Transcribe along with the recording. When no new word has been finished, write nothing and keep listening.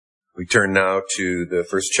We turn now to the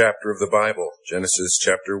first chapter of the Bible, Genesis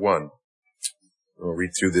chapter 1. We'll read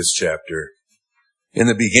through this chapter. In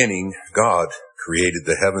the beginning, God created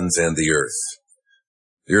the heavens and the earth.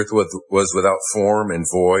 The earth was without form and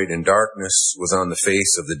void, and darkness was on the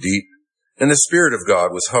face of the deep, and the Spirit of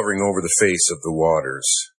God was hovering over the face of the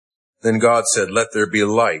waters. Then God said, "Let there be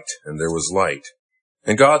light," and there was light.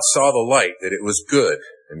 And God saw the light, that it was good,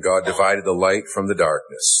 and God divided the light from the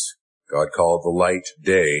darkness. God called the light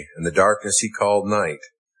day, and the darkness he called night.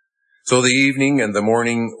 So the evening and the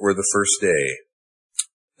morning were the first day.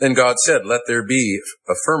 Then God said, "Let there be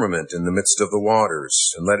a firmament in the midst of the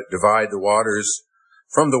waters, and let it divide the waters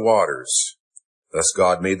from the waters." Thus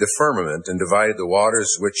God made the firmament, and divided the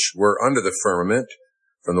waters which were under the firmament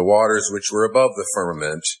from the waters which were above the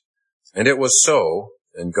firmament. And it was so,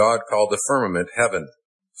 and God called the firmament heaven.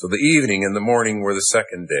 So the evening and the morning were the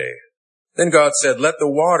second day. Then God said, "Let the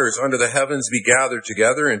waters under the heavens be gathered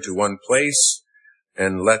together into one place,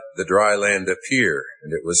 and let the dry land appear."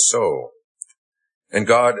 And it was so. And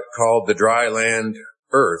God called the dry land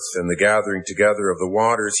earth, and the gathering together of the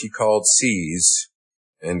waters he called seas.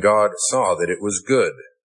 And God saw that it was good.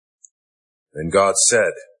 Then God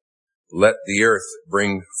said, "Let the earth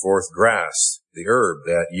bring forth grass, the herb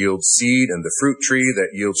that yields seed, and the fruit tree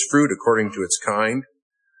that yields fruit according to its kind,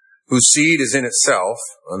 whose seed is in itself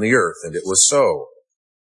on the earth." And it was so.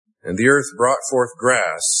 And the earth brought forth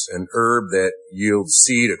grass, and herb that yields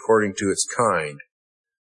seed according to its kind,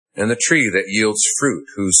 and the tree that yields fruit,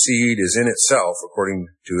 whose seed is in itself according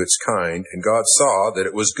to its kind. And God saw that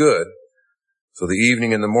it was good. So the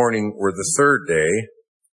evening and the morning were the third day.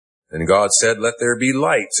 And God said, "Let there be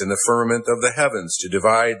lights in the firmament of the heavens to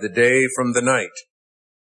divide the day from the night,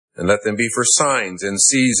 and let them be for signs and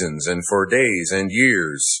seasons and for days and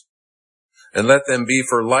years. And let them be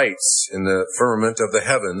for lights in the firmament of the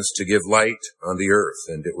heavens to give light on the earth."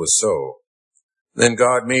 And it was so. Then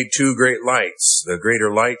God made two great lights, the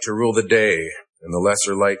greater light to rule the day, and the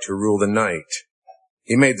lesser light to rule the night.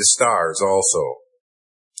 He made the stars also.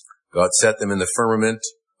 God set them in the firmament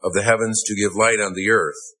of the heavens to give light on the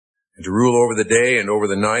earth, and to rule over the day and over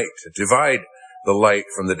the night, to divide the light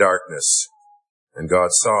from the darkness. And God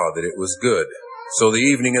saw that it was good. So the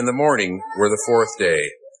evening and the morning were the fourth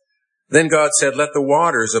day. Then God said, "Let the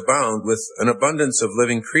waters abound with an abundance of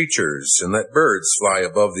living creatures, and let birds fly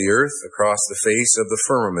above the earth across the face of the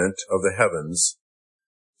firmament of the heavens."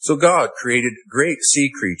 So God created great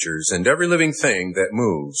sea creatures and every living thing that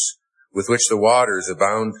moves, with which the waters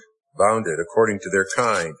abounded according to their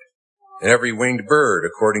kind, and every winged bird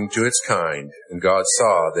according to its kind. And God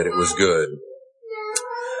saw that it was good.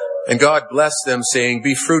 And God blessed them, saying,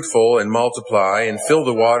 "Be fruitful and multiply, and fill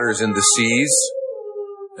the waters in the seas,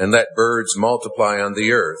 and let birds multiply on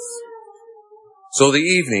the earth." So the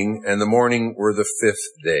evening and the morning were the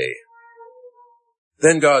fifth day.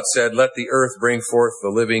 Then God said, "Let the earth bring forth the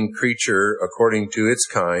living creature according to its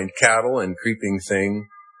kind, cattle and creeping thing,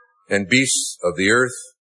 and beasts of the earth,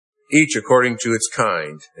 each according to its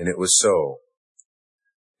kind." And it was so.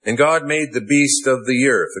 And God made the beast of the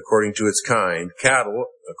earth according to its kind, cattle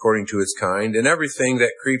according to its kind, and everything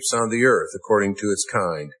that creeps on the earth according to its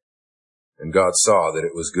kind. And God saw that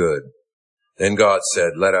it was good. Then God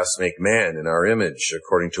said, "Let us make man in our image,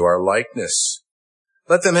 according to our likeness.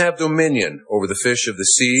 Let them have dominion over the fish of the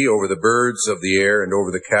sea, over the birds of the air, and over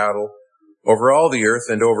the cattle, over all the earth,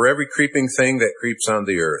 and over every creeping thing that creeps on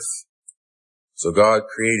the earth." So God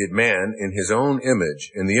created man in his own image.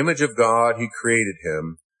 In the image of God he created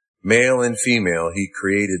him. Male and female he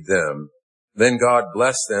created them. Then God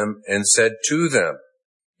blessed them and said to them,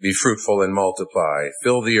 "Be fruitful and multiply,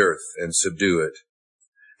 fill the earth and subdue it.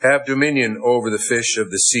 Have dominion over the fish of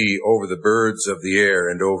the sea, over the birds of the air,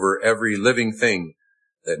 and over every living thing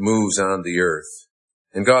that moves on the earth."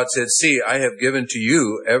 And God said, "See, I have given to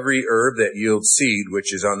you every herb that yields seed,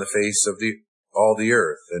 which is on the face of all the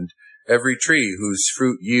earth, and every tree whose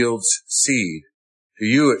fruit yields seed. To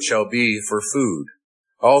you it shall be for food.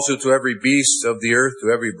 Also to every beast of the earth,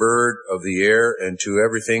 to every bird of the air, and to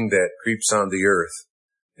everything that creeps on the earth,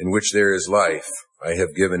 in which there is life, I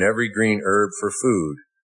have given every green herb for food."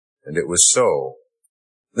 And it was so.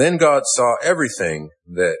 Then God saw everything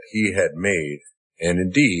that he had made, and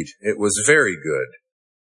indeed it was very good.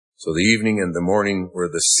 So the evening and the morning were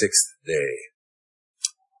the sixth day.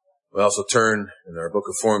 We also turn in our Book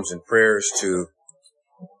of Forms and Prayers to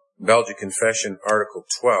Belgic Confession, Article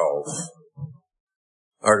 12.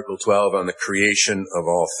 Article 12 on the creation of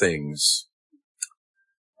all things.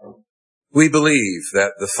 We believe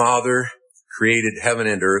that the Father created heaven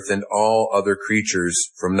and earth and all other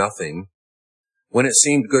creatures from nothing, when it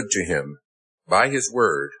seemed good to him, by his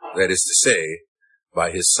word, that is to say,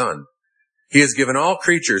 by his Son. He has given all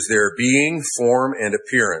creatures their being, form, and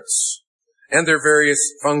appearance, and their various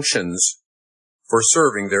functions for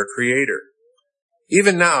serving their Creator.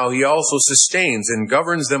 Even now, he also sustains and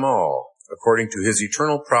governs them all according to his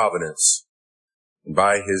eternal providence and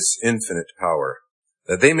by his infinite power,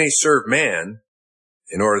 that they may serve man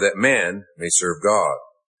in order that man may serve God.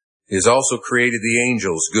 He has also created the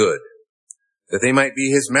angels good, that they might be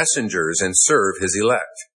his messengers and serve his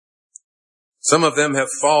elect. Some of them have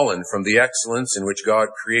fallen from the excellence in which God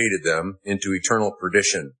created them into eternal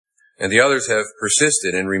perdition, and the others have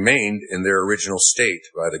persisted and remained in their original state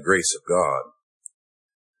by the grace of God.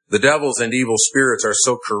 The devils and evil spirits are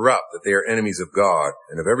so corrupt that they are enemies of God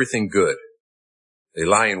and of everything good. They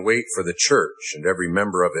lie in wait for the church and every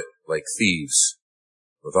member of it like thieves,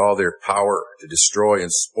 with all their power to destroy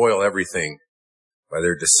and spoil everything by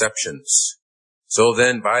their deceptions. So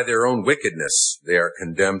then, by their own wickedness, they are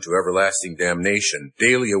condemned to everlasting damnation,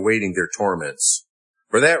 daily awaiting their torments.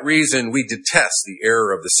 For that reason, we detest the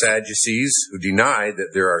error of the Sadducees, who deny that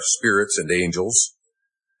there are spirits and angels,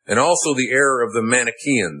 and also the error of the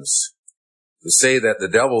Manichaeans, who say that the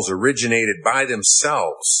devils originated by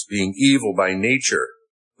themselves, being evil by nature,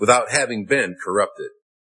 without having been corrupted.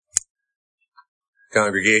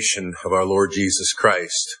 Congregation of our Lord Jesus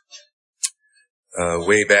Christ,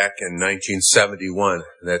 way back in 1971,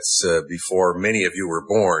 that's before many of you were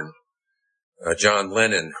born, John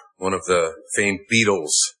Lennon, one of the famed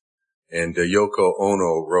Beatles, and Yoko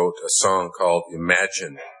Ono wrote a song called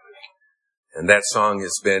Imagine. And that song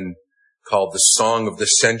has been called the Song of the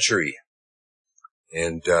Century.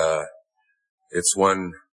 And it's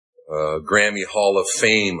won a Grammy Hall of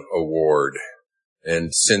Fame award.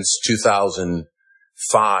 And since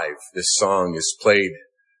 2005, this song is played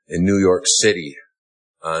in New York City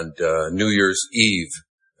on New Year's Eve,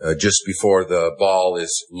 just before the ball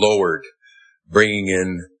is lowered, bringing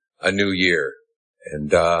in a new year.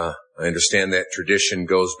 And I understand that tradition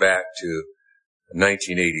goes back to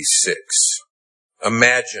 1986.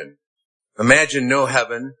 Imagine no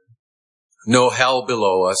heaven, no hell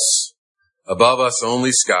below us, above us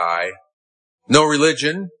only sky, no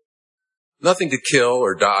religion, nothing to kill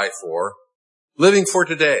or die for, living for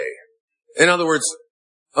today. In other words,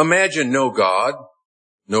 imagine no God,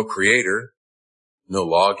 no creator, no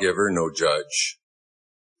lawgiver, no judge.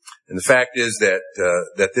 And the fact is that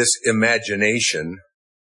this imagination,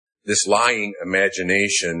 this lying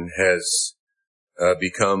imagination, has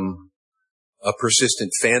become a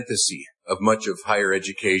persistent fantasy of much of higher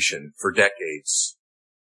education for decades.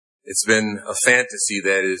 It's been a fantasy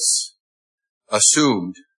that is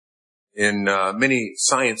assumed in many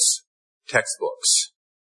science textbooks.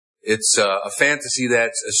 It's a fantasy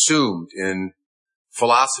that's assumed in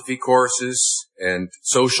philosophy courses and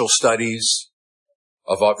social studies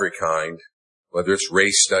of every kind, whether it's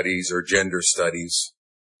race studies or gender studies.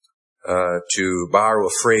 To borrow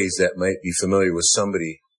a phrase that might be familiar with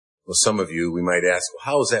some of you, we might ask, well,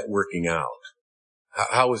 how is that working out?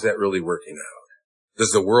 How is that really working out? Does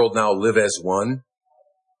the world now live as one?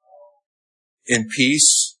 In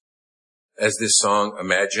peace, as this song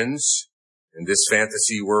imagines, in this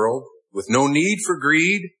fantasy world, with no need for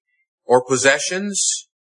greed or possessions,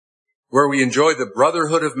 where we enjoy the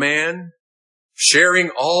brotherhood of man, sharing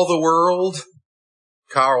all the world.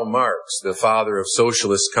 Karl Marx, the father of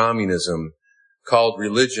socialist communism, called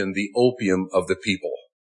religion the opium of the people.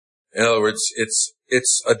 In other words,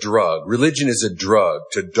 it's a drug. Religion is a drug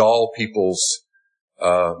to dull people's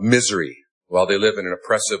misery while they live in an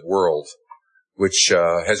oppressive world, which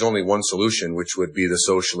has only one solution, which would be the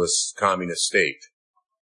socialist communist state.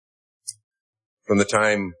 From the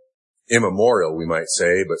time immemorial, we might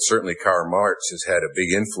say, but certainly Karl Marx has had a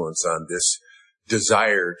big influence on this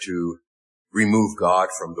desire to remove God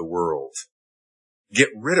from the world. Get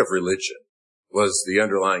rid of religion was the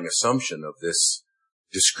underlying assumption of this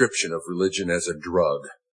description of religion as a drug.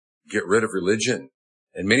 Get rid of religion.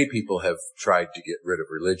 And many people have tried to get rid of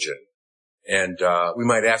religion. And we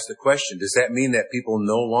might ask the question, does that mean that people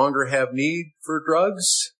no longer have need for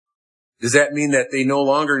drugs? Does that mean that they no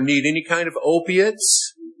longer need any kind of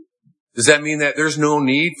opiates? Does that mean that there's no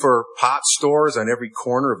need for pot stores on every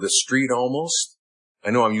corner of the street almost? I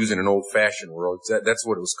know I'm using an old-fashioned word. That's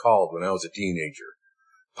what it was called when I was a teenager.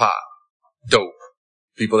 Pot. Dope.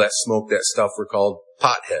 People that smoked that stuff were called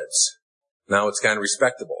potheads. Now it's kind of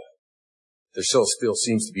respectable. There still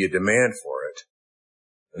seems to be a demand for it.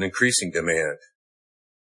 An increasing demand.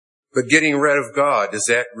 But getting rid of God, does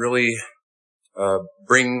that really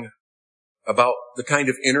bring about the kind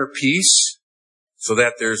of inner peace so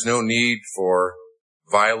that there's no need for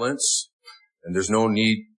violence and there's no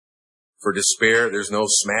need for despair, there's no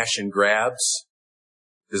smash and grabs?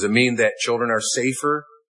 Does it mean that children are safer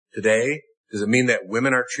today? Does it mean that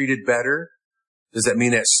women are treated better? Does that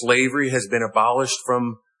mean that slavery has been abolished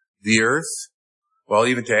from the earth? Well,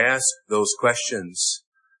 even to ask those questions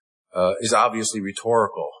is obviously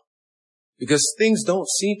rhetorical, because things don't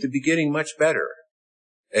seem to be getting much better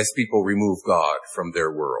as people remove God from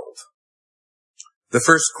their world. The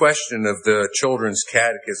first question of the Children's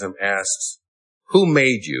Catechism asks, who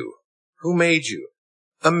made you? Who made you?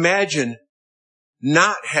 Imagine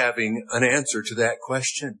not having an answer to that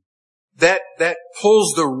question. That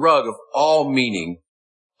pulls the rug of all meaning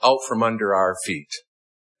out from under our feet.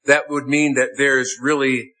 That would mean that there's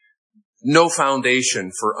really no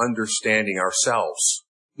foundation for understanding ourselves.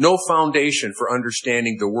 No foundation for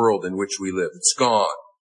understanding the world in which we live. It's gone.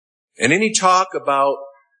 And any talk about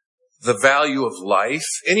the value of life,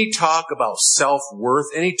 any talk about self-worth,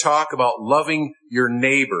 any talk about loving your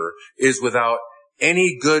neighbor is without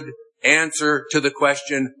any good answer to the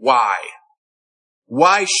question, why?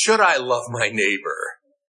 Why should I love my neighbor?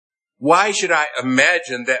 Why should I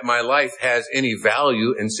imagine that my life has any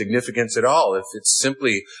value and significance at all if it's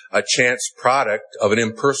simply a chance product of an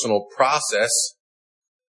impersonal process?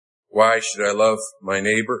 Why should I love my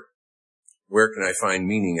neighbor? Where can I find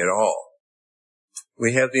meaning at all?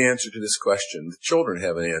 We have the answer to this question. The children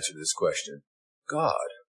have an answer to this question. God.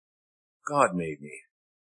 God made me.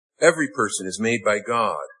 Every person is made by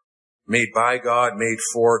God. Made by God, made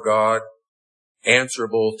for God,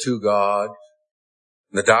 answerable to God.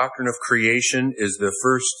 The doctrine of creation is the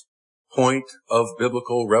first point of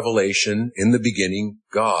biblical revelation. In the beginning,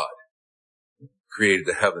 God created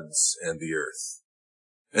the heavens and the earth.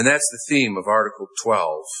 And that's the theme of Article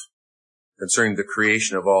 12 concerning the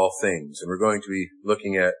creation of all things. And we're going to be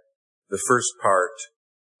looking at the first part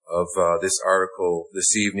of this article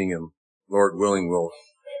this evening, and Lord willing, we'll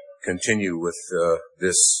continue with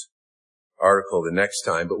this article the next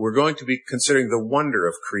time. But we're going to be considering the wonder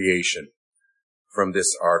of creation from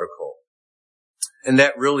this article. And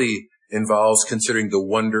that really involves considering the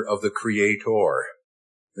wonder of the Creator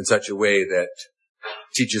in such a way that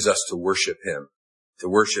teaches us to worship Him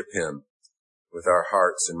with our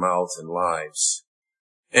hearts and mouths and lives.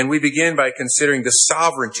 And we begin by considering the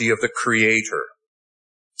sovereignty of the Creator,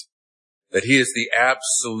 that He is the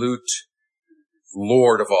absolute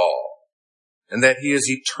Lord of all, and that He is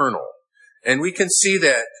eternal. And we can see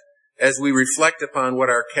that as we reflect upon what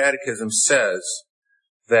our catechism says,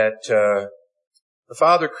 that the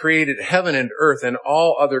Father created heaven and earth and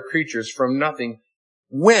all other creatures from nothing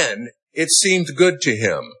when it seemed good to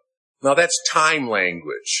Him. Now that's time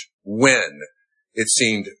language, when it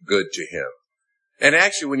seemed good to Him. And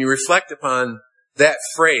actually, when you reflect upon that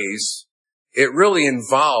phrase, it really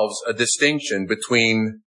involves a distinction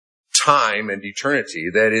between time and eternity.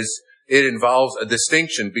 That is, it involves a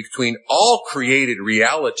distinction between all created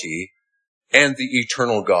reality and the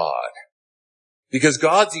eternal God. Because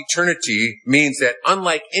God's eternity means that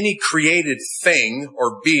unlike any created thing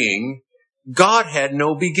or being, God had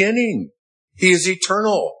no beginning. He is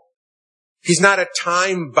eternal. He's not a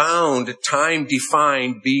time-bound,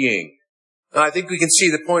 time-defined being. Now, I think we can see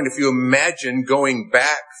the point if you imagine going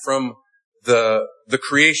back from the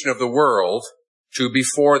creation of the world to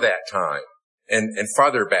before that time, and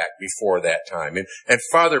farther back before that time, and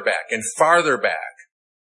farther back and farther back.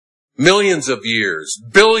 Millions of years,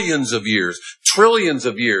 billions of years, trillions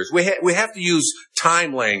of years. We have to use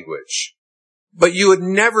time language. But you would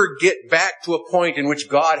never get back to a point in which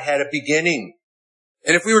God had a beginning.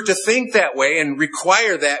 And if we were to think that way and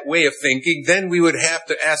require that way of thinking, then we would have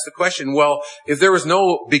to ask the question, well, if there was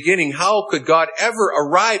no beginning, how could God ever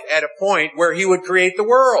arrive at a point where He would create the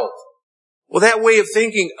world? Well, that way of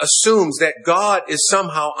thinking assumes that God is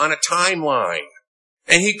somehow on a timeline.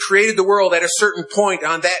 And He created the world at a certain point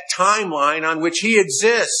on that timeline on which He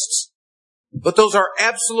exists. But those are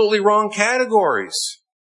absolutely wrong categories.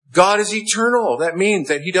 God is eternal. That means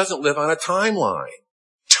that He doesn't live on a timeline.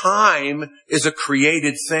 Time is a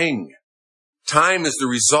created thing. Time is the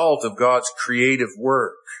result of God's creative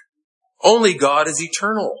work. Only God is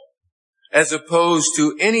eternal, as opposed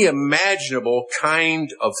to any imaginable kind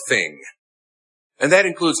of thing. And that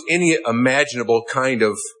includes any imaginable kind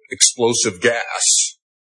of explosive gas,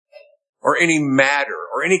 or any matter,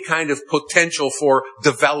 or any kind of potential for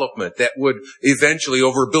development that would eventually,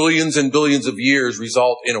 over billions and billions of years,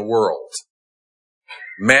 result in a world.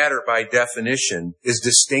 Matter, by definition, is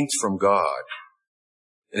distinct from God,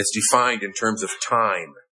 and it's defined in terms of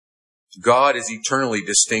time. God is eternally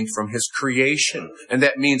distinct from His creation, and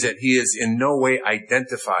that means that He is in no way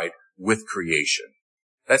identified with creation.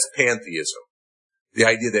 That's pantheism. The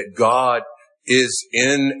idea that God is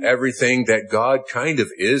in everything, that God kind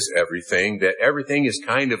of is everything, that everything is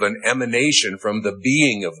kind of an emanation from the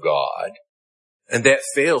being of God, and that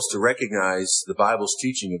fails to recognize the Bible's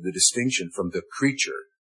teaching of the distinction from the creature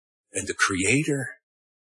and the Creator.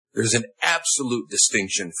 There's an absolute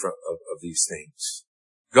distinction of these things.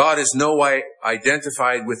 God is no way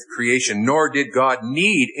identified with creation, nor did God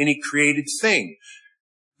need any created thing.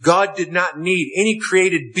 God did not need any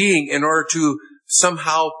created being in order to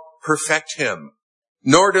somehow perfect him.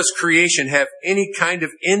 Nor does creation have any kind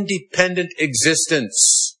of independent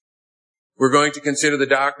existence. We're going to consider the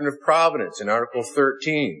doctrine of providence in Article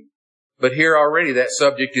 13. But here already that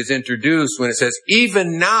subject is introduced when it says,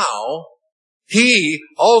 even now, he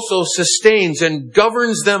also sustains and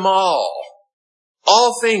governs them all.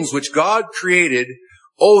 All things which God created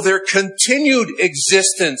owe their continued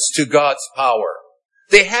existence to God's power.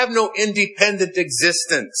 They have no independent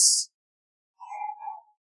existence.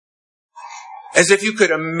 As if you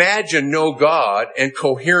could imagine no God and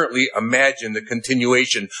coherently imagine the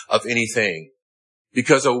continuation of anything.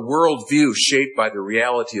 Because a worldview shaped by the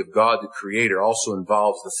reality of God the Creator also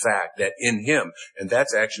involves the fact that in Him, and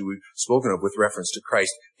that's actually we've spoken of with reference to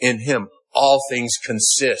Christ, in Him all things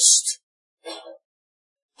consist.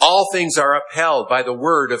 All things are upheld by the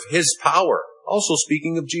word of His power. Also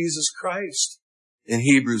speaking of Jesus Christ in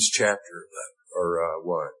Hebrews chapter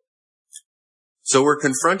 1. So we're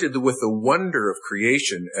confronted with the wonder of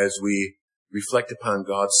creation as we reflect upon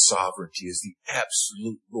God's sovereignty as the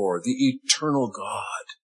absolute Lord, the eternal God.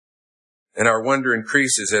 And our wonder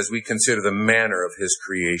increases as we consider the manner of His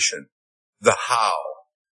creation. The how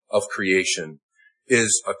of creation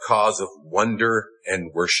is a cause of wonder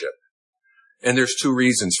and worship. And there's two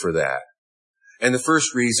reasons for that. And the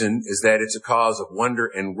first reason is that it's a cause of wonder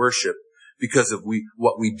and worship because of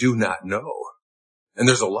what we do not know. And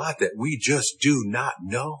there's a lot that we just do not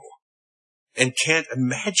know and can't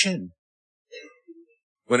imagine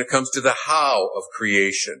when it comes to the how of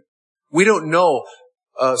creation. We don't know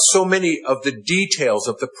so many of the details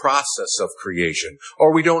of the process of creation,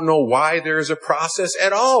 or we don't know why there is a process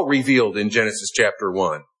at all revealed in Genesis chapter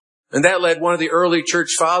 1. And that led one of the early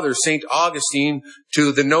church fathers, St. Augustine,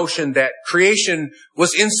 to the notion that creation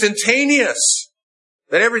was instantaneous,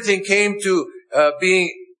 that everything came to being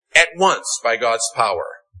at once by God's power.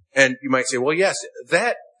 And you might say, well, yes,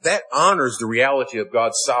 that honors the reality of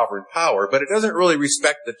God's sovereign power, but it doesn't really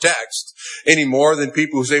respect the text any more than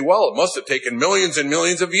people who say, well, it must have taken millions and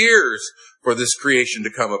millions of years for this creation to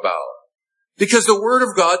come about. Because the Word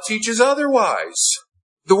of God teaches otherwise.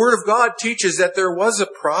 The Word of God teaches that there was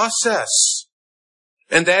a process,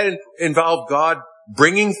 and that involved God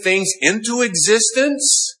bringing things into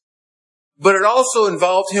existence, but it also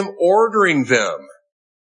involved Him ordering them,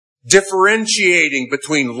 differentiating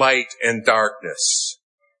between light and darkness,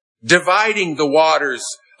 dividing the waters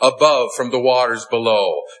above from the waters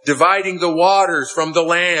below, dividing the waters from the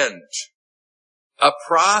land. A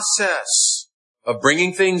process of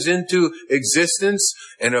bringing things into existence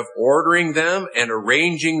and of ordering them and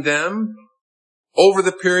arranging them over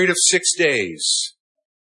the period of 6 days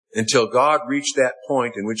until God reached that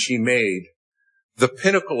point in which He made the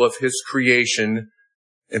pinnacle of His creation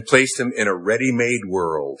and placed him in a ready-made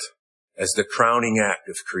world as the crowning act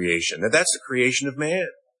of creation. And that's the creation of man.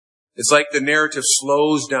 It's like the narrative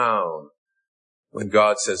slows down when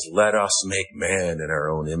God says, let us make man in our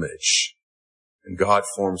own image. And God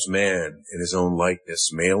forms man in His own likeness,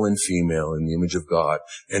 male and female, in the image of God.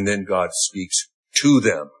 And then God speaks to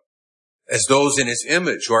them as those in His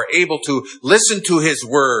image who are able to listen to His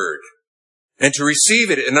word and to receive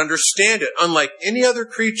it and understand it, unlike any other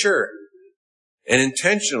creature, and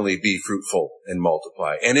intentionally be fruitful and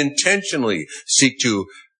multiply, and intentionally seek to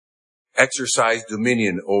exercise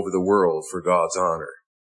dominion over the world for God's honor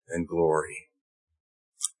and glory.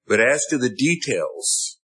 But as to the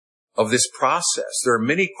details of this process, there are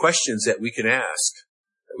many questions that we can ask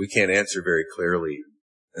that we can't answer very clearly.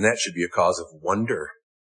 And that should be a cause of wonder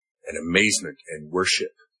and amazement and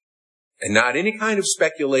worship, and not any kind of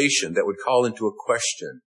speculation that would call into a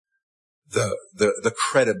question the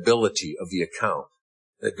credibility of the account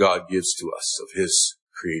that God gives to us of His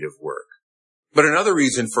creative work. But another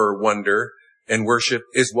reason for wonder and worship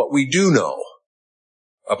is what we do know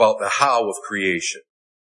about the how of creation.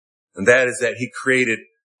 And that is that He created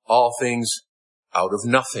all things out of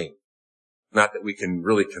nothing. Not that we can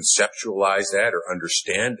really conceptualize that or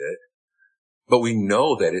understand it, but we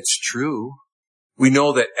know that it's true. We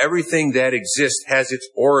know that everything that exists has its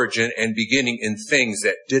origin and beginning in things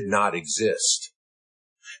that did not exist.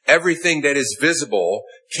 Everything that is visible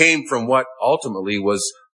came from what ultimately was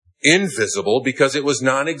invisible because it was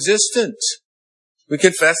non-existent. We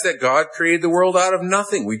confess that God created the world out of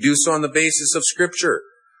nothing. We do so on the basis of Scripture.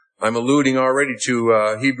 I'm alluding already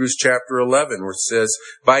to Hebrews chapter 11, where it says,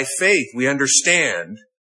 by faith we understand.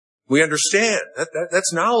 We understand.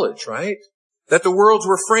 That's knowledge, right? That the worlds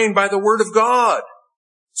were framed by the Word of God,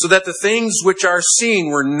 so that the things which are seen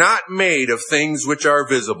were not made of things which are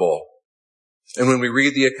visible. And when we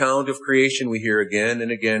read the account of creation, we hear again and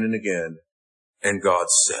again and again, and God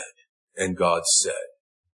said, and God said,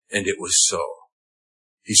 and it was so.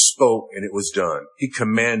 He spoke and it was done. He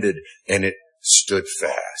commanded and it stood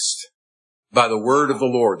fast. By the word of the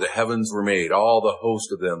Lord, the heavens were made, all the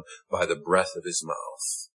host of them by the breath of his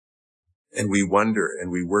mouth. And we wonder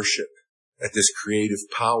and we worship at this creative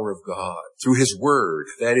power of God through his word,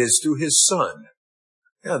 that is, through his Son.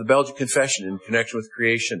 The Belgic Confession in connection with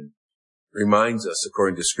creation reminds us,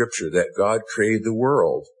 according to Scripture, that God created the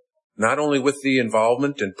world, not only with the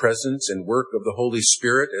involvement and presence and work of the Holy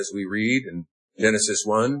Spirit, as we read in Genesis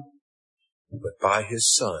 1, but by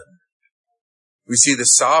his Son. We see the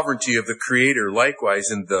sovereignty of the Creator likewise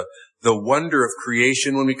in the wonder of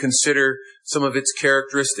creation when we consider some of its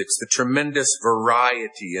characteristics, the tremendous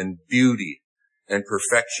variety and beauty and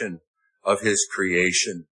perfection of his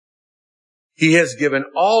creation. He has given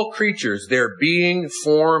all creatures their being,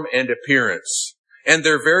 form, and appearance, and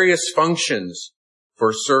their various functions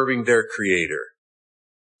for serving their Creator.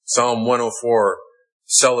 Psalm 104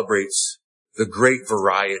 celebrates the great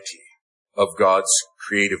variety of God's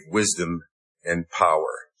creative wisdom and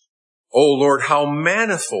power. O Lord, how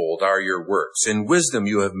manifold are your works. In wisdom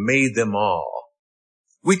you have made them all.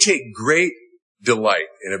 We take great delight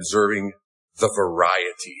in observing the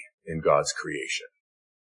variety in God's creation.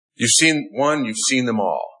 You've seen one, you've seen them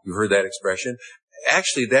all. You've heard that expression.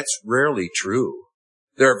 Actually, that's rarely true.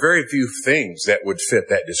 There are very few things that would fit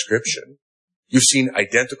that description. You've seen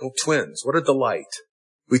identical twins. What a delight.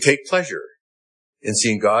 We take pleasure in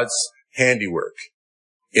seeing God's handiwork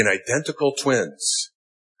in identical twins.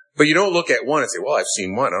 But you don't look at one and say, well, I've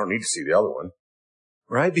seen one. I don't need to see the other one.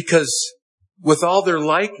 Right? Because with all their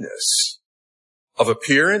likeness of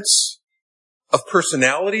appearance, of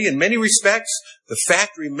personality, in many respects, the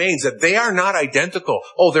fact remains that they are not identical.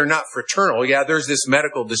 Oh, they're not fraternal. Yeah, there's this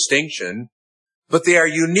medical distinction. But they are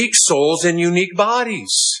unique souls in unique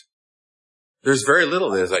bodies. There's very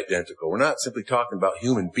little that is identical. We're not simply talking about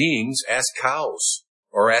human beings. Ask cows,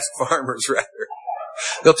 or ask farmers, rather.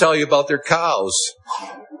 They'll tell you about their cows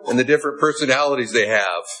and the different personalities they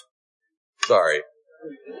have. Sorry.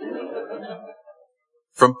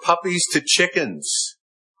 From puppies to chickens.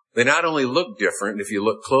 They not only look different if you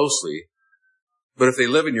look closely, but if they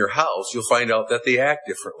live in your house, you'll find out that they act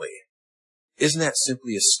differently. Isn't that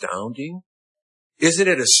simply astounding? Isn't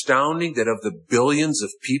it astounding that of the billions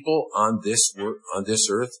of people on this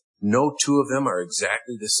earth, no two of them are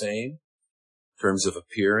exactly the same in terms of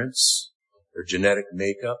appearance, their genetic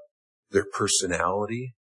makeup, their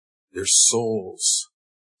personality, their souls?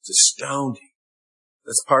 It's astounding.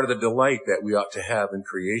 That's part of the delight that we ought to have in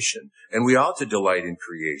creation. And we ought to delight in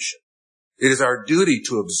creation. It is our duty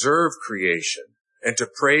to observe creation and to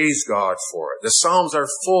praise God for it. The Psalms are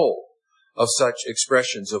full of such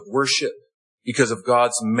expressions of worship because of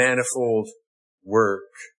God's manifold work.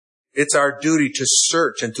 It's our duty to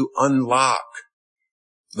search and to unlock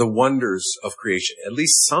the wonders of creation, at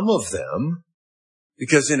least some of them,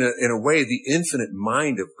 because in a way, the infinite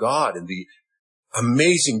mind of God and the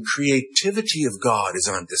amazing creativity of God is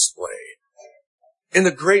on display. In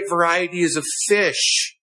the great varieties of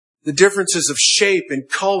fish, the differences of shape and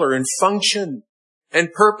color and function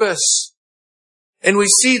and purpose. And we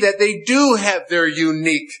see that they do have their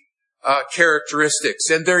unique characteristics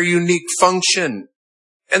and their unique function.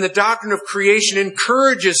 And the doctrine of creation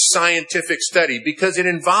encourages scientific study because it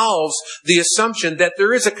involves the assumption that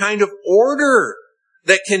there is a kind of order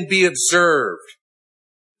that can be observed.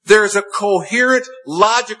 There is a coherent,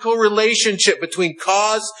 logical relationship between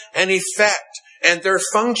cause and effect and their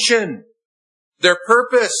function, their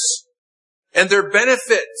purpose, and their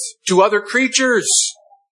benefits to other creatures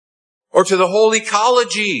or to the whole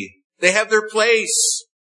ecology. They have their place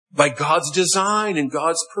by God's design and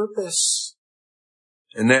God's purpose.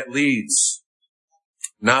 And that leads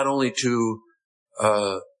not only to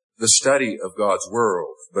the study of God's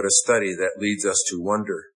world, but a study that leads us to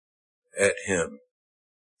wonder at Him.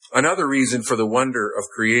 Another reason for the wonder of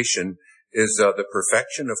creation is the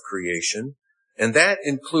perfection of creation, and that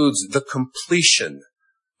includes the completion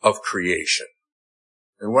of creation.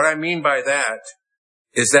 And what I mean by that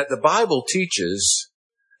is that the Bible teaches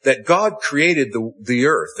that God created the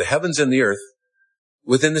earth, the heavens and the earth,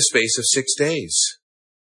 within the space of 6 days.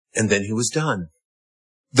 And then He was done.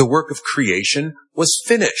 The work of creation was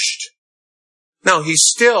finished. Now, he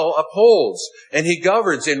still upholds and he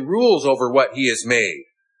governs and rules over what he has made.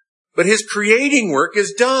 But his creating work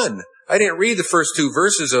is done. I didn't read the first two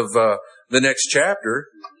verses of the next chapter.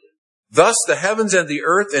 Thus the heavens and the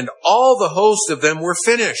earth and all the host of them were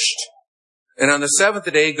finished. And on the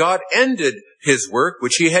seventh day, God ended his work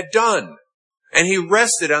which he had done. And he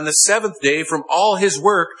rested on the seventh day from all his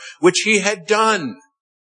work which he had done.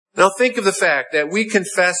 Now think of the fact that we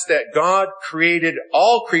confess that God created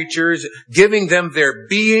all creatures, giving them their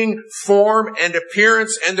being, form, and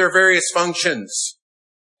appearance, and their various functions.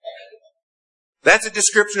 That's a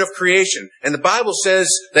description of creation. And the Bible says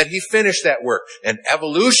that he finished that work. And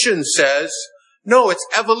evolution says, no, it's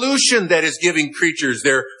evolution that is giving creatures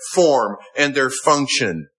their form and their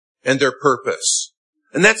function and their purpose.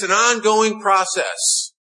 And that's an ongoing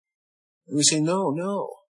process. And we say, no.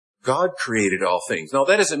 God created all things. Now,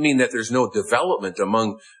 that doesn't mean that there's no development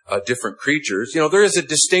among different creatures. There is a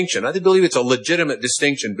distinction. I believe it's a legitimate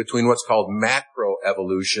distinction between what's called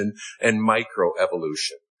macroevolution and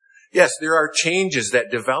microevolution. Yes, there are changes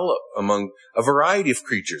that develop among a variety of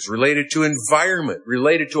creatures related to environment,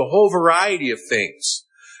 related to a whole variety of things.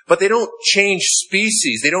 But they don't change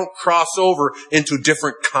species. They don't cross over into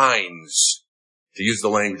different kinds, to use the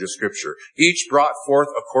language of Scripture. Each brought forth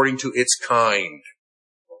according to its kind.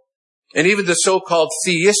 And even the so-called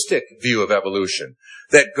theistic view of evolution,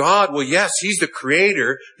 that God, he's the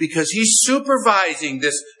creator because he's supervising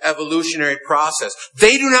this evolutionary process.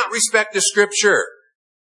 They do not respect the Scripture.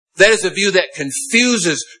 That is a view that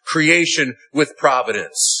confuses creation with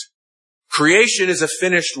providence. Creation is a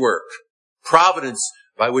finished work. Providence,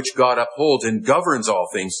 by which God upholds and governs all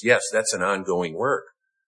things, yes, that's an ongoing work.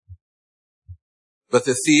 But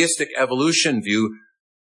the theistic evolution view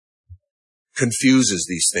confuses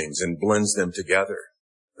these things and blends them together.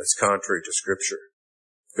 That's contrary to Scripture.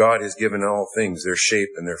 God has given all things their shape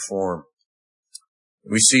and their form.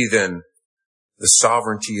 We see then the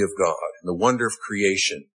sovereignty of God and the wonder of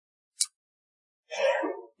creation.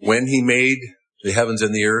 When he made the heavens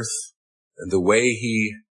and the earth and the way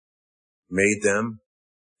he made them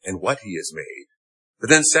and what he has made. But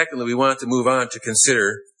then secondly, we want to move on to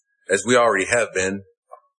consider, as we already have been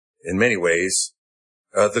in many ways,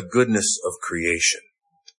 the goodness of creation.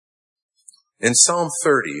 In Psalm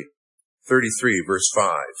 33, verse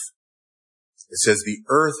 5, it says, the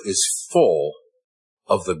earth is full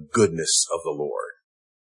of the goodness of the Lord.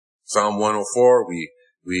 Psalm 104, we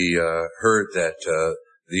heard that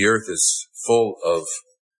the earth is full of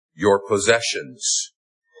your possessions,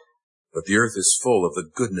 but the earth is full of the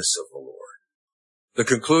goodness of the Lord. The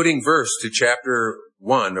concluding verse to chapter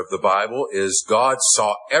 1 of the Bible is, God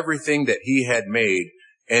saw everything that he had made,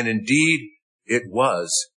 and indeed it was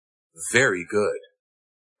very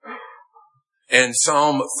good. And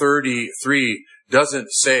Psalm 33 doesn't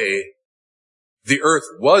say the earth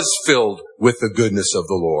was filled with the goodness of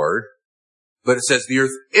the Lord, but it says the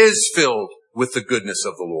earth is filled with the goodness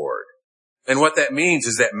of the Lord. And what that means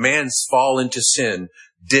is that man's fall into sin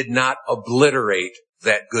did not obliterate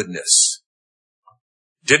that goodness.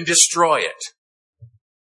 Didn't destroy it.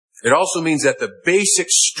 It also means that the basic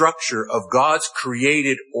structure of God's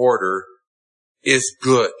created order is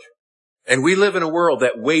good. And we live in a world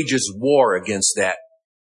that wages war against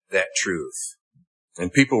that truth.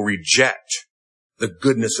 And people reject the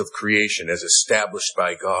goodness of creation as established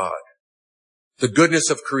by God. The goodness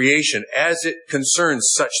of creation as it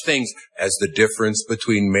concerns such things as the difference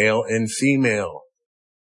between male and female.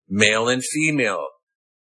 Male and female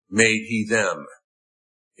made he them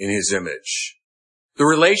in his image. The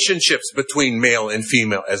relationships between male and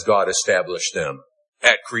female as God established them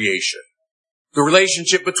at creation. The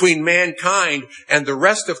relationship between mankind and the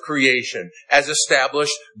rest of creation as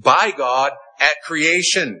established by God at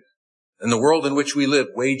creation. And the world in which we live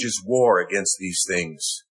wages war against these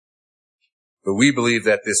things. But we believe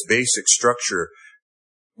that this basic structure,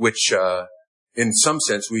 which in some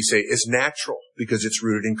sense we say is natural because it's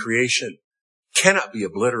rooted in creation, cannot be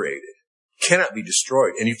obliterated, cannot be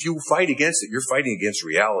destroyed. And if you fight against it, you're fighting against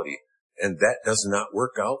reality. And that does not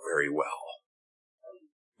work out very well.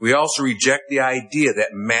 We also reject the idea that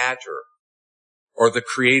matter or the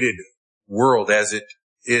created world as it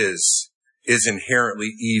is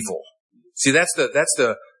inherently evil. See, that's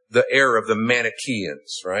the error of the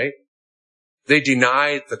Manichaeans, right? They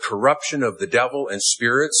deny the corruption of the devil and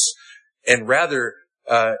spirits and rather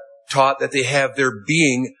taught that they have their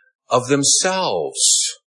being of themselves.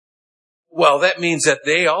 Well, that means that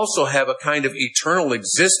they also have a kind of eternal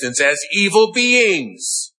existence as evil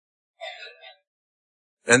beings.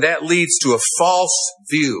 And that leads to a false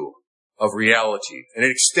view of reality. And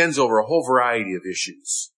it extends over a whole variety of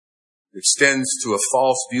issues. It extends to a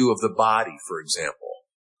false view of the body, for example.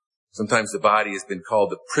 Sometimes the body has been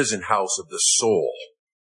called the prison house of the soul.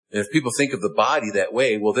 And if people think of the body that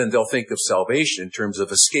way, well, then they'll think of salvation in terms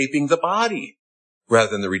of escaping the body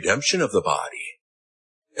rather than the redemption of the body.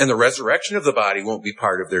 And the resurrection of the body won't be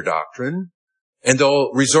part of their doctrine. And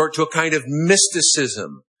they'll resort to a kind of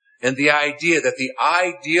mysticism and the idea that the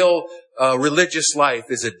ideal religious life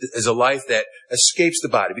is a life that escapes the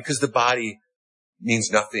body because the body means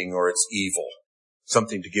nothing or it's evil,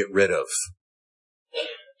 something to get rid of.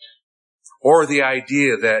 Or the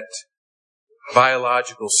idea that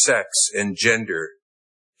biological sex and gender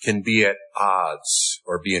can be at odds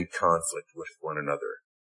or be in conflict with one another.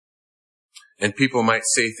 And people might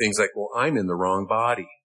say things like, well, I'm in the wrong body.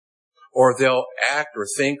 Or they'll act or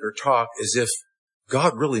think or talk as if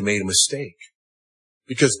God really made a mistake.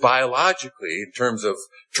 Because biologically, in terms of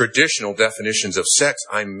traditional definitions of sex,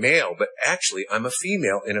 I'm male, but actually I'm a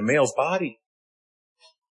female in a male's body.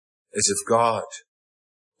 As if God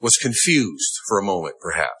was confused for a moment,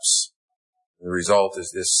 perhaps. The result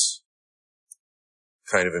is this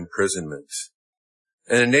kind of imprisonment.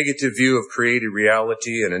 And a negative view of created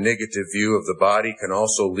reality and a negative view of the body can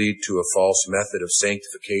also lead to a false method of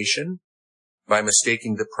sanctification by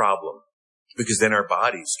mistaking the problem, because then our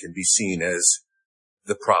bodies can be seen as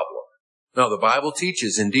the problem. Now, the Bible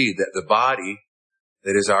teaches indeed that the body,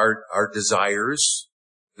 that is our desires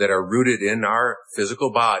that are rooted in our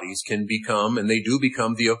physical bodies, can become, and they do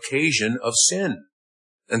become, the occasion of sin.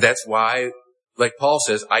 And that's why, like Paul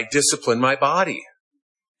says, I discipline my body.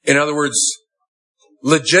 In other words,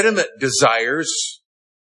 legitimate desires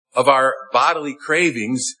of our bodily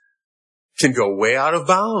cravings can go way out of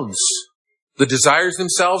bounds. The desires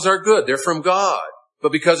themselves are good. They're from God.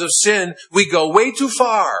 But because of sin, we go way too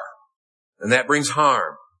far. And that brings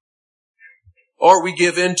harm. Or we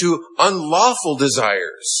give in to unlawful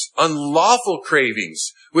desires, unlawful cravings,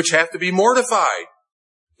 which have to be mortified.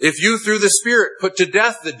 If you, through the Spirit, put to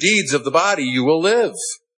death the deeds of the body, you will live.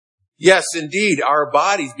 Yes, indeed, our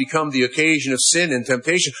bodies become the occasion of sin and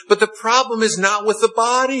temptation. But the problem is not with the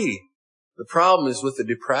body. The problem is with the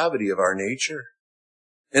depravity of our nature.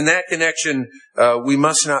 In that connection, we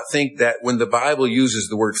must not think that when the Bible uses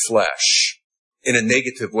the word flesh in a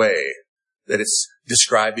negative way, that it's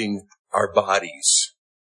describing our bodies.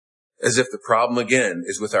 As if the problem, again,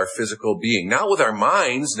 is with our physical being. Not with our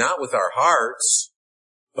minds, not with our hearts.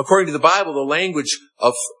 According to the Bible, the language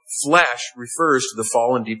of flesh refers to the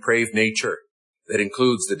fallen, depraved nature that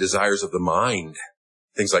includes the desires of the mind,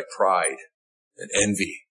 things like pride and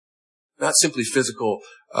envy. Not simply physical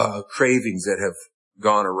cravings that have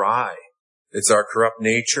gone awry. It's our corrupt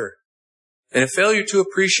nature. And a failure to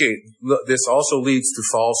appreciate this also leads to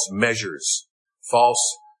false measures,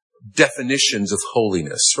 false definitions of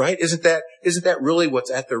holiness, right? Isn't that really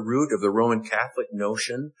what's at the root of the Roman Catholic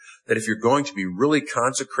notion? That if you're going to be really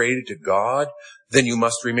consecrated to God, then you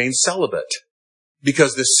must remain celibate.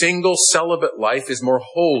 Because the single celibate life is more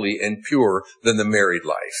holy and pure than the married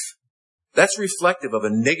life. That's reflective of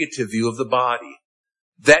a negative view of the body.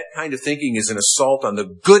 That kind of thinking is an assault on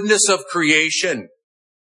the goodness of creation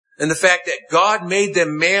and the fact that God made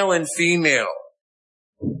them male and female.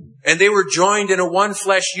 And they were joined in a one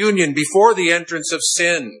flesh union before the entrance of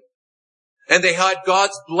sin. And they had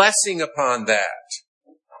God's blessing upon that.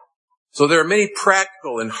 So there are many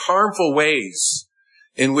practical and harmful ways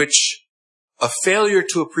in which a failure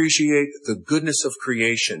to appreciate the goodness of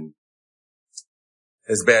creation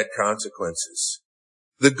has bad consequences.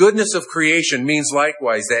 The goodness of creation means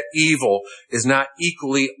likewise that evil is not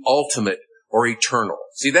equally ultimate or eternal.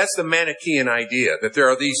 See, that's the Manichaean idea, that there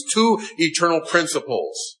are these two eternal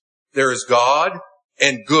principles. There is God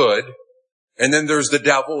and good, and then there's the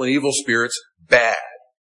devil and evil spirits, bad.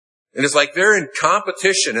 And it's like they're in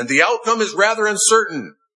competition, and the outcome is rather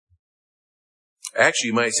uncertain. Actually,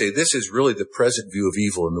 you might say this is really the present view of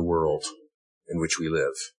evil in the world in which we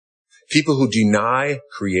live. People who deny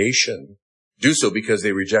creation do so because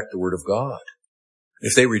they reject the Word of God.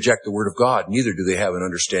 If they reject the Word of God, neither do they have an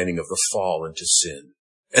understanding of the fall into sin.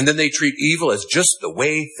 And then they treat evil as just the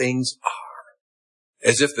way things are.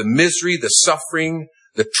 As if the misery, the suffering,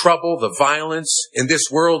 the trouble, the violence in this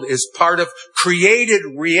world is part of created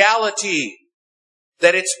reality.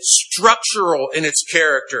 That it's structural in its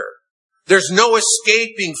character. There's no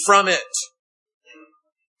escaping from it.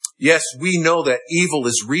 Yes, we know that evil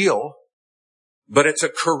is real, but it's a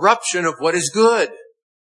corruption of what is good.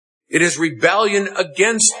 It is rebellion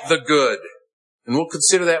against the good. And we'll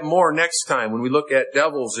consider that more next time when we look at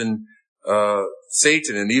devils and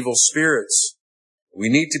Satan and evil spirits. We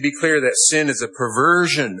need to be clear that sin is a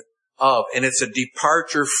perversion of, and it's a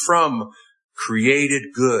departure from created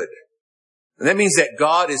good. And that means that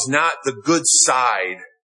God is not the good side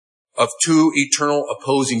of two eternal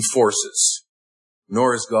opposing forces,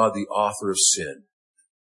 nor is God the author of sin.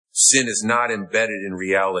 Sin is not embedded in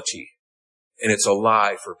reality. And it's a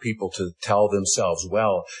lie for people to tell themselves,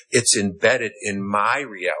 well, it's embedded in my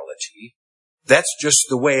reality. That's just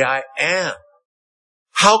the way I am.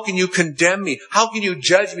 How can you condemn me? How can you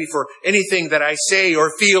judge me for anything that I say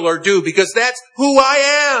or feel or do? Because that's who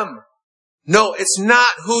I am. No, it's not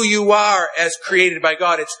who you are as created by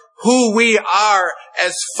God. It's who we are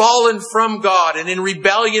as fallen from God and in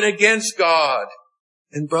rebellion against God.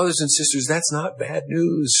 And brothers and sisters, that's not bad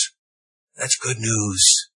news. That's good news.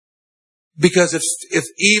 Because if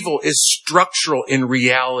evil is structural in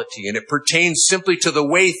reality and it pertains simply to the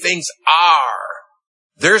way things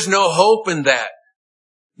are, there's no hope in that.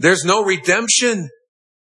 There's no redemption.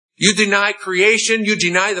 You deny creation, you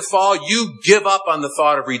deny the fall, you give up on the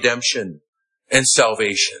thought of redemption and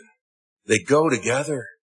salvation. They go together.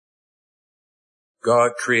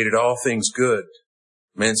 God created all things good.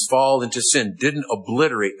 Man's fall into sin didn't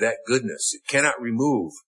obliterate that goodness. It cannot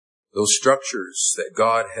remove those structures that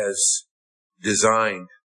God has designed.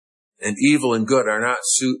 And evil and good are not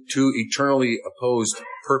two eternally opposed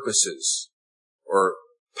purposes or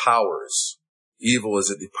powers. Evil is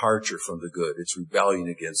a departure from the good. It's rebellion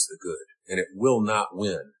against the good. And it will not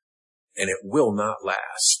win. And it will not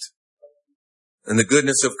last. And the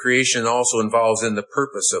goodness of creation also involves in the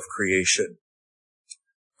purpose of creation.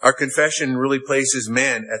 Our confession really places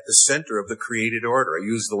man at the center of the created order. I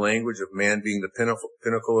use the language of man being the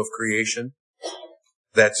pinnacle of creation.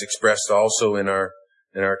 That's expressed also in our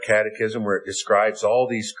catechism, where it describes all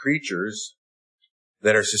these creatures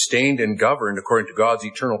that are sustained and governed according to God's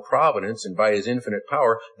eternal providence and by his infinite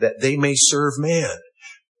power, that they may serve man.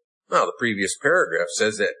 Now, the previous paragraph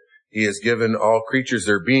says that he has given all creatures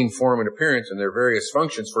their being, form, and appearance and their various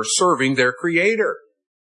functions for serving their Creator.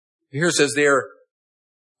 Here it says they are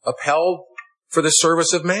upheld for the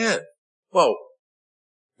service of man. Well,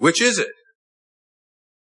 which is it?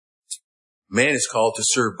 Man is called to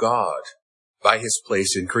serve God by his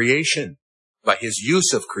place in creation, by his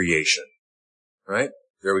use of creation. Right?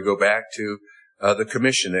 There we go back to the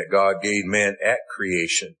commission that God gave man at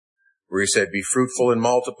creation, where he said, be fruitful and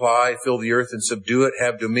multiply, fill the earth and subdue it,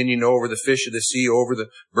 have dominion over the fish of the sea, over the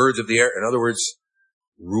birds of the air. In other words,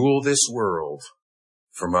 rule this world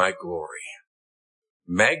for my glory.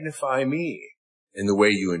 Magnify me in the way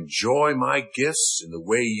you enjoy my gifts, in the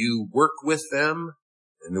way you work with them,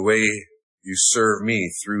 in the way you serve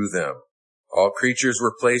me through them. All creatures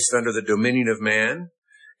were placed under the dominion of man,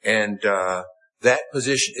 and that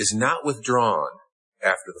position is not withdrawn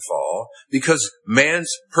after the fall, because man's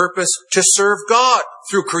purpose to serve God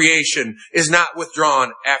through creation is not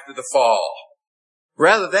withdrawn after the fall.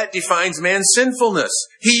 Rather, that defines man's sinfulness.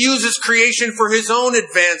 He uses creation for his own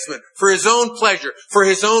advancement, for his own pleasure, for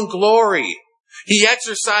his own glory. He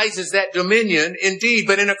exercises that dominion, indeed,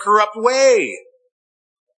 but in a corrupt way.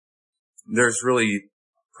 There's really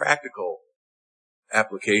practical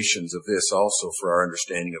applications of this also for our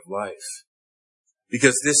understanding of life.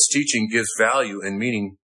 Because this teaching gives value and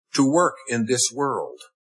meaning to work in this world.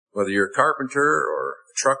 Whether you're a carpenter or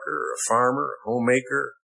a trucker or a farmer, a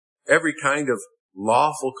homemaker, every kind of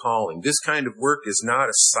lawful calling. This kind of work is not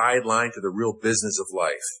a sideline to the real business of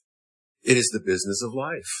life. It is the business of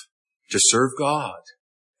life, to serve God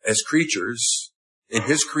as creatures in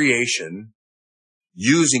his creation,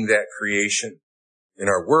 using that creation in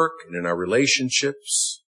our work and in our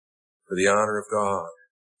relationships for the honor of God.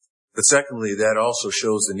 But secondly, that also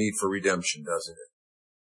shows the need for redemption, doesn't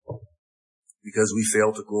it? Because we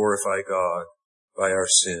fail to glorify God by our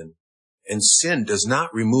sin. And sin does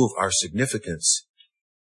not remove our significance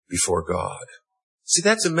before God. See,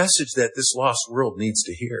 that's a message that this lost world needs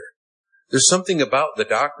to hear. There's something about the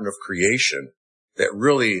doctrine of creation that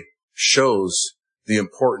really shows the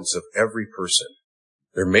importance of every person.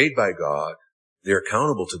 They're made by God. They're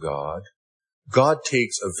accountable to God. God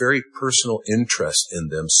takes a very personal interest in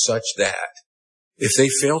them such that if they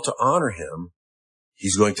fail to honor him,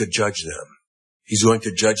 he's going to judge them. He's going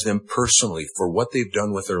to judge them personally for what they've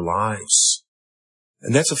done with their lives.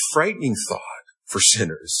 And that's a frightening thought for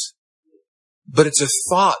sinners. But it's a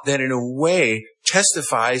thought that in a way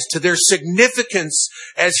testifies to their significance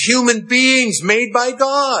as human beings made by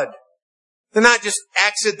God. They're not just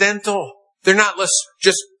accidental. They're not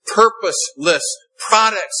just purposeless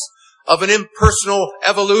products of an impersonal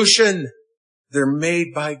evolution. They're made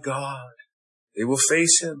by God. They will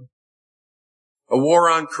face him. A war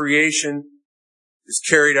on creation is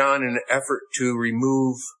carried on in an effort to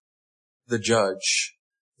remove the judge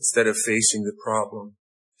instead of facing the problem.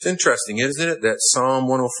 It's interesting, isn't it, that Psalm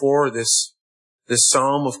 104, this This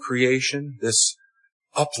psalm of creation, this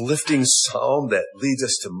uplifting psalm that leads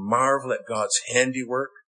us to marvel at God's handiwork,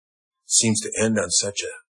 seems to end on such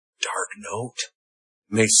a dark note.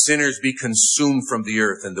 May sinners be consumed from the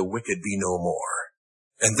earth and the wicked be no more.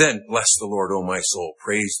 And then, bless the Lord, O my soul,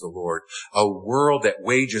 praise the Lord. A world that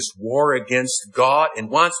wages war against God and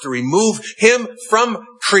wants to remove him from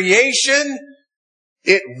creation,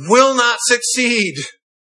 it will not succeed.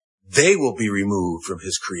 They will be removed from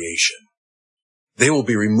his creation. They will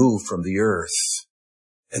be removed from the earth.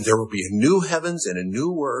 And there will be a new heavens and a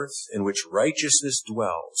new earth in which righteousness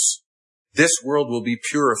dwells. This world will be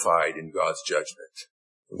purified in God's judgment.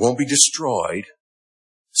 It won't be destroyed.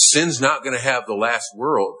 Sin's not going to have the last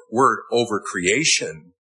word over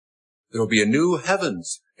creation. There will be a new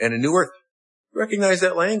heavens and a new earth. Recognize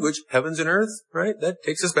that language, heavens and earth, right? That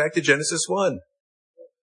takes us back to Genesis 1.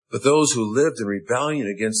 But those who lived in rebellion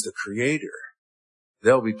against the Creator,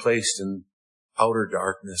 they'll be placed in outer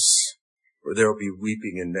darkness, where there will be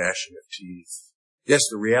weeping and gnashing of teeth. Yes,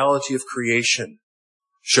 the reality of creation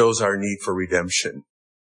shows our need for redemption.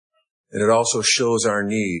 And it also shows our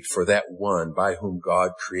need for that one by whom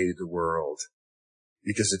God created the world,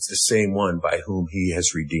 because it's the same one by whom he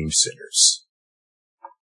has redeemed sinners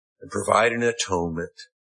and provided an atonement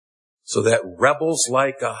so that rebels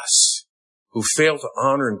like us who fail to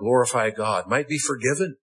honor and glorify God might be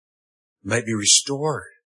forgiven, might be restored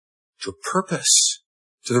to a purpose,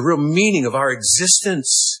 to the real meaning of our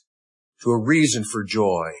existence, to a reason for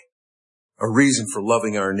joy, a reason for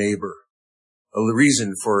loving our neighbor, a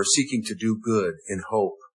reason for seeking to do good in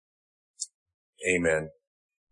hope. Amen.